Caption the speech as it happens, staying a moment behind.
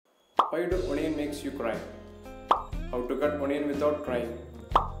Why do onion makes you cry? How to cut onion without crying?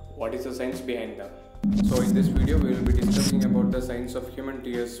 What is the science behind them? So in this video we will be discussing about the science of human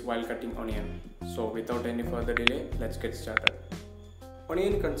tears while cutting onion. So without any further delay, let's get started.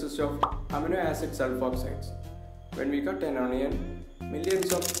 Onion consists of amino acid sulfoxides. When we cut an onion,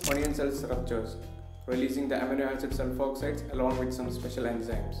 millions of onion cells ruptures, releasing the amino acid sulfoxides along with some special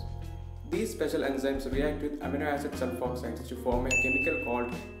enzymes. These special enzymes react with amino acid sulfoxides to form a chemical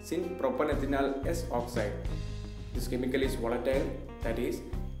called syn-propanethiol S oxide. This chemical is volatile, that is,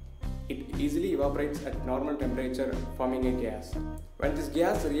 it easily evaporates at normal temperature, forming a gas. When this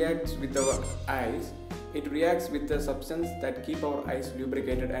gas reacts with our eyes, it reacts with the substance that keep our eyes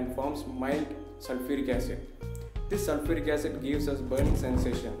lubricated and forms mild sulfuric acid. This sulfuric acid gives us burning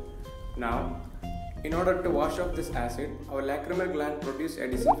sensation. Now, in order to wash off this acid, our lacrimal gland produces a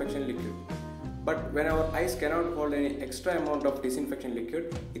disinfection liquid. But when our eyes cannot hold any extra amount of disinfection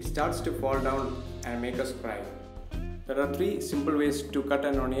liquid, it starts to fall down and make us cry. There are 3 simple ways to cut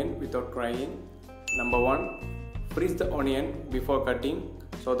an onion without crying. Number 1, freeze the onion before cutting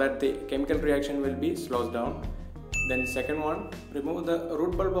so that the chemical reaction will be slowed down. Then second one, remove the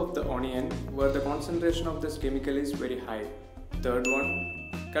root bulb of the onion where the concentration of this chemical is very high. Third one,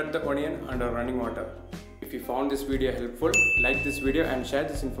 cut the onion under running water. If you found this video helpful, like this video and share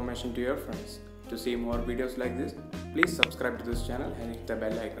this information to your friends. To see more videos like this, please subscribe to this channel and hit the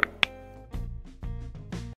bell icon.